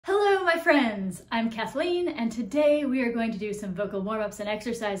my friends, I'm Kathleen, and today we are going to do some vocal warm-ups and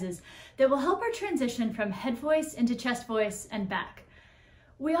exercises that will help our transition from head voice into chest voice and back.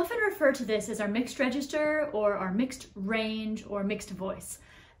 We often refer to this as our mixed register or our mixed range or mixed voice.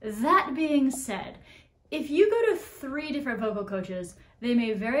 That being said, if you go to 3 different vocal coaches, they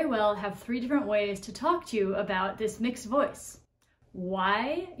may very well have 3 different ways to talk to you about this mixed voice.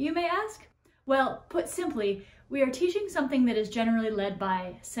 Why, you may ask? Well, put simply, we are teaching something that is generally led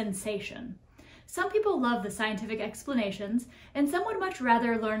by sensation. Some people love the scientific explanations, and some would much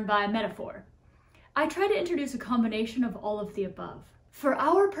rather learn by metaphor. I try to introduce a combination of all of the above. For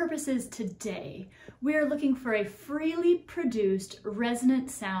our purposes today, we are looking for a freely produced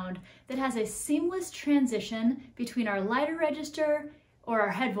resonant sound that has a seamless transition between our lighter register, or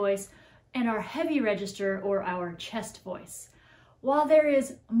our head voice, and our heavy register, or our chest voice. While there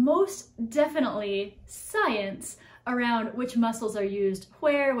is most definitely science around which muscles are used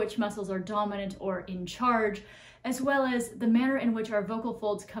where, which muscles are dominant or in charge, as well as the manner in which our vocal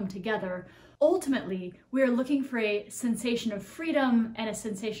folds come together, ultimately we are looking for a sensation of freedom and a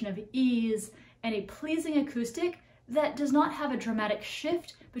sensation of ease and a pleasing acoustic that does not have a dramatic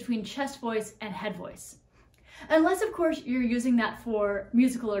shift between chest voice and head voice. Unless, of course, you're using that for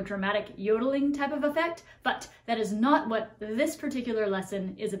musical or dramatic yodeling type of effect, but that is not what this particular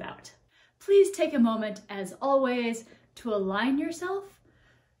lesson is about. Please take a moment, as always, to align yourself,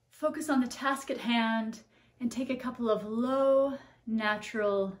 focus on the task at hand, and take a couple of low,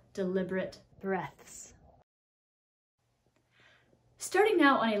 natural, deliberate breaths. Starting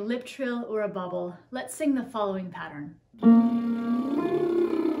now on a lip trill or a bubble, let's sing the following pattern.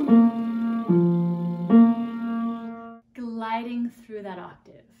 Gliding through that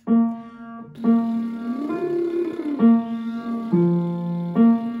octave.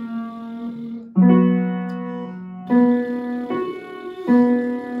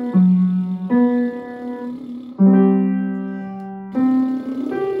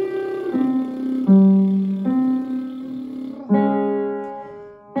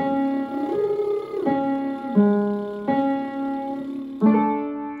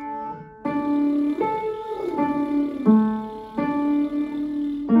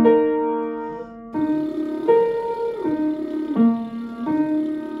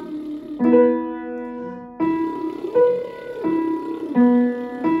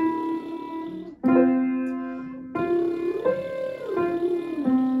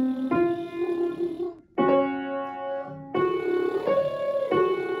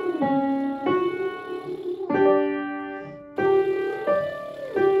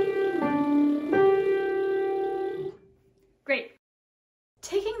 Great.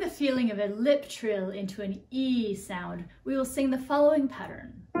 Taking the feeling of a lip trill into an E sound, we will sing the following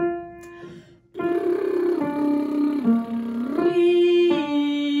pattern.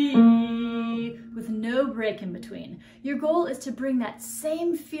 With no break in between. Your goal is to bring that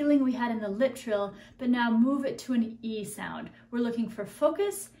same feeling we had in the lip trill, but now move it to an E sound. We're looking for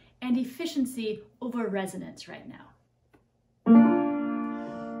focus and efficiency over resonance right now.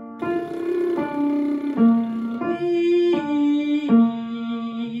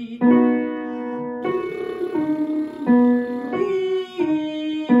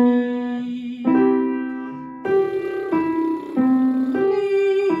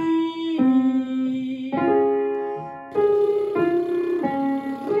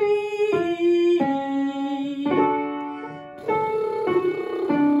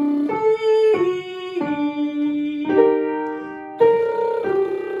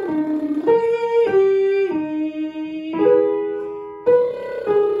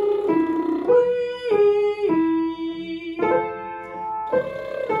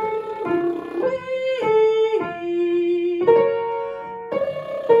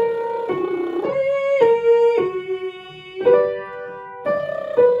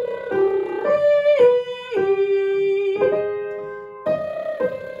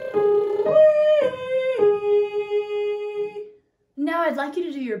 Now I'd like you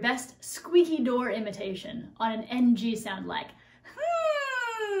to do your best squeaky door imitation on an NG sound like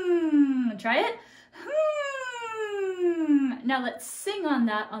Try it. Now let's sing on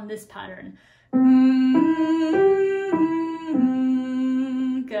that on this pattern.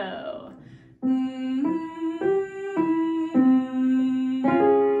 Go.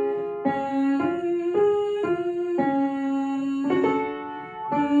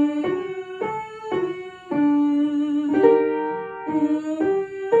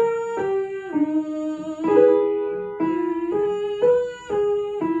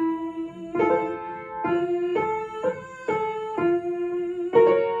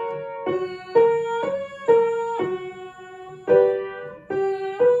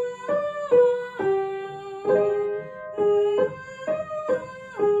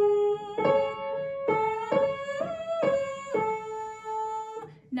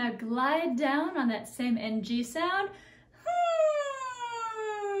 that same NG sound.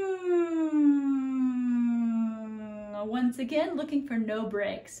 Once again, looking for no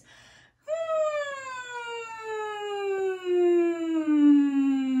breaks.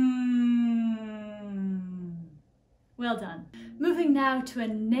 Well done. Moving now to a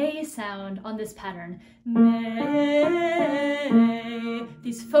nay sound on this pattern. Nay.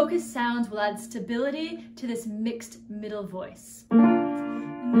 These focused sounds will add stability to this mixed middle voice.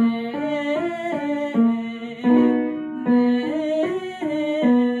 Nay,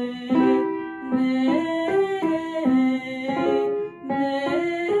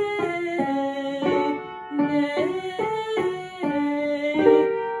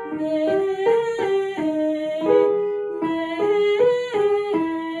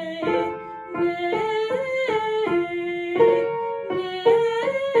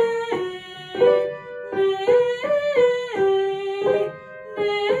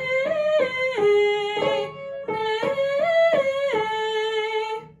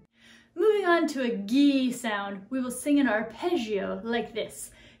 to a gi sound, we will sing an arpeggio like this.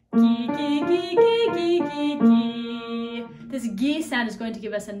 Gi, gi, gi, gi, gi, gi, gi. This gi sound is going to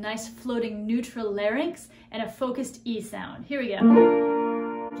give us a nice floating neutral larynx and a focused E sound. Here we go.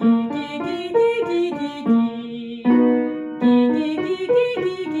 Gi, gi, gi, gi, gi, gi, gi. Gi, gi, gi, gi,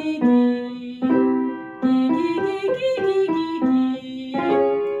 gi, gi, gi. Gi, gi, gi, gi, gi, gi, gi.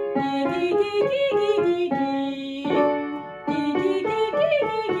 Gi, gi, gi, gi, gi, gi, gi.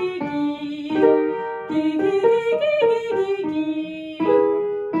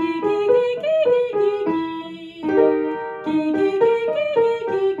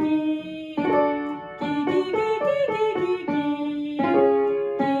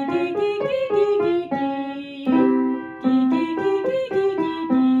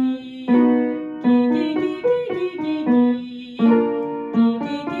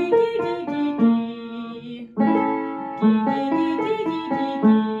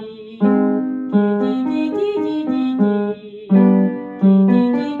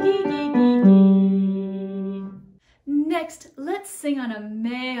 Next, let's sing on a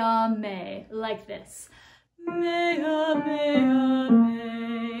may, like this. May,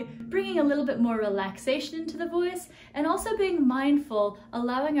 may. Bringing a little bit more relaxation into the voice and also being mindful,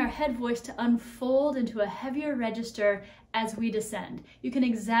 allowing our head voice to unfold into a heavier register as we descend. You can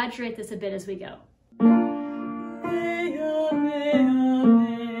exaggerate this a bit as we go. May, may,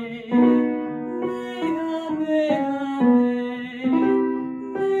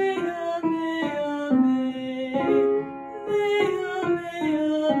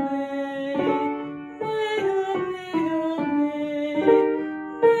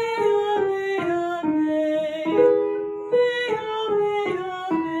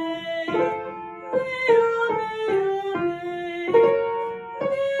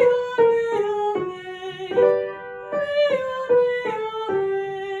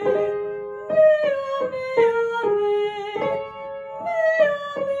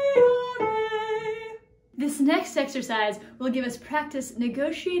 This next exercise will give us practice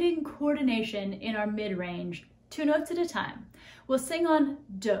negotiating coordination in our mid-range, 2 notes at a time. We'll sing on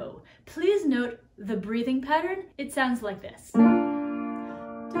do. Please note the breathing pattern. It sounds like this. Do,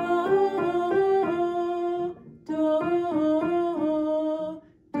 do, do,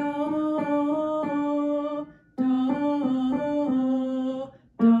 do, do.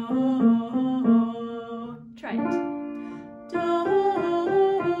 Try it. Do, do,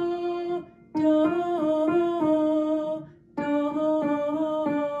 do,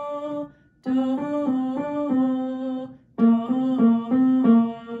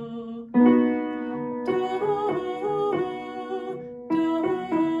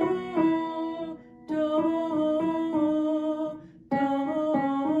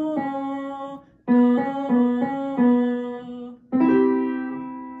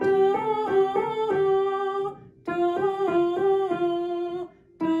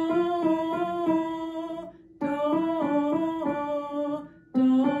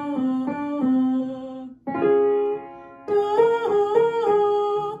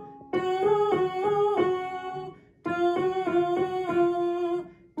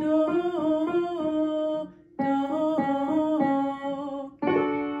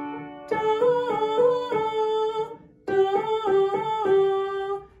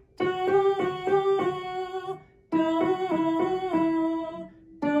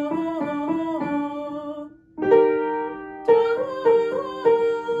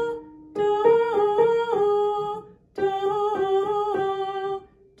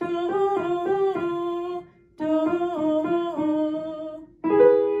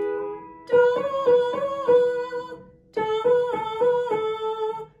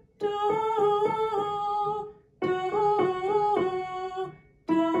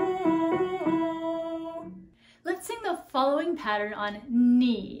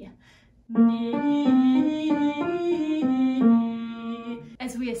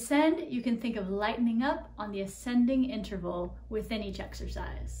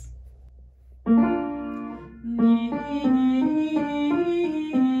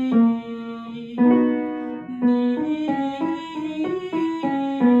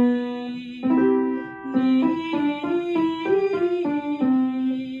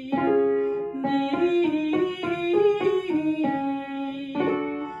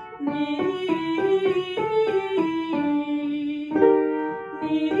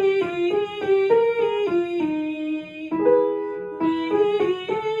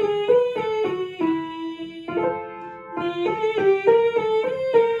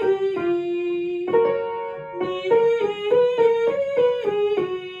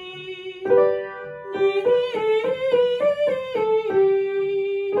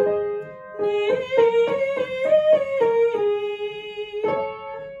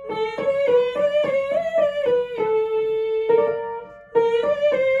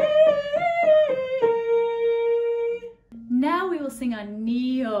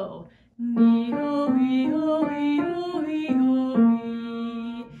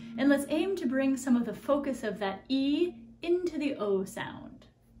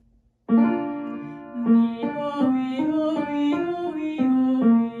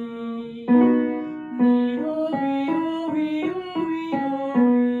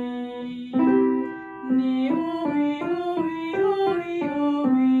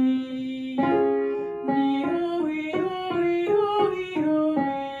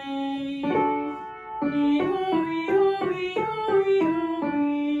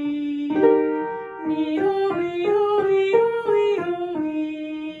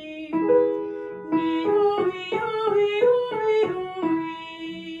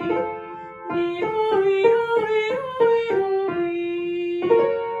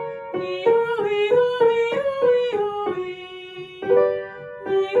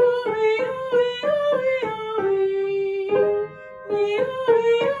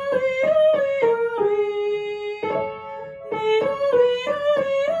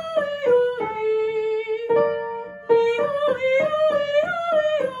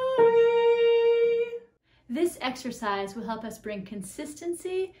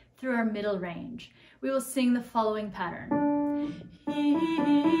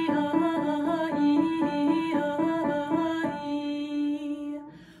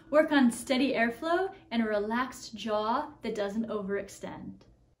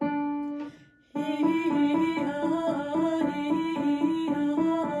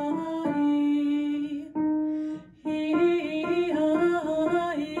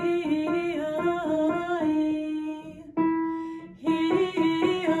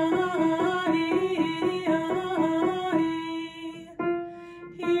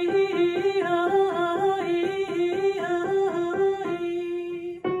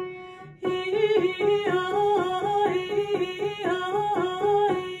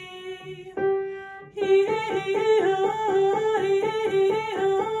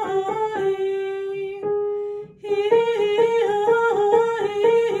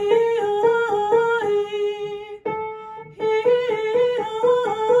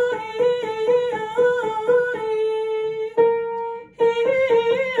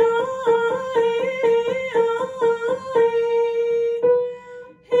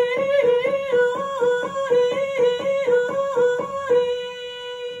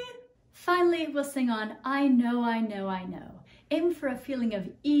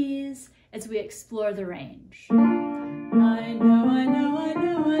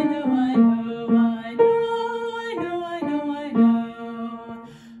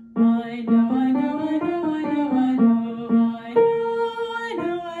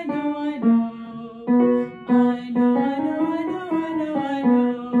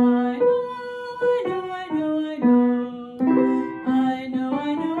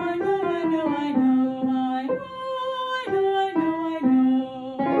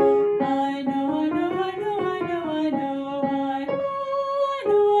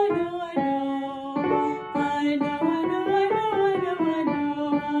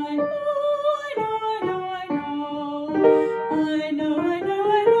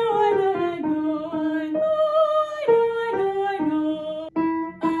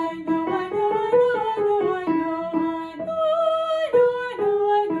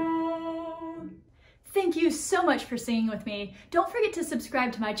 Thank you so much for singing with me. Don't forget to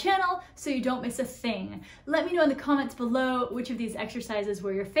subscribe to my channel so you don't miss a thing. Let me know in the comments below which of these exercises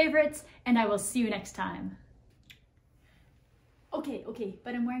were your favorites, and I will see you next time. Okay,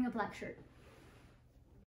 but I'm wearing a black shirt.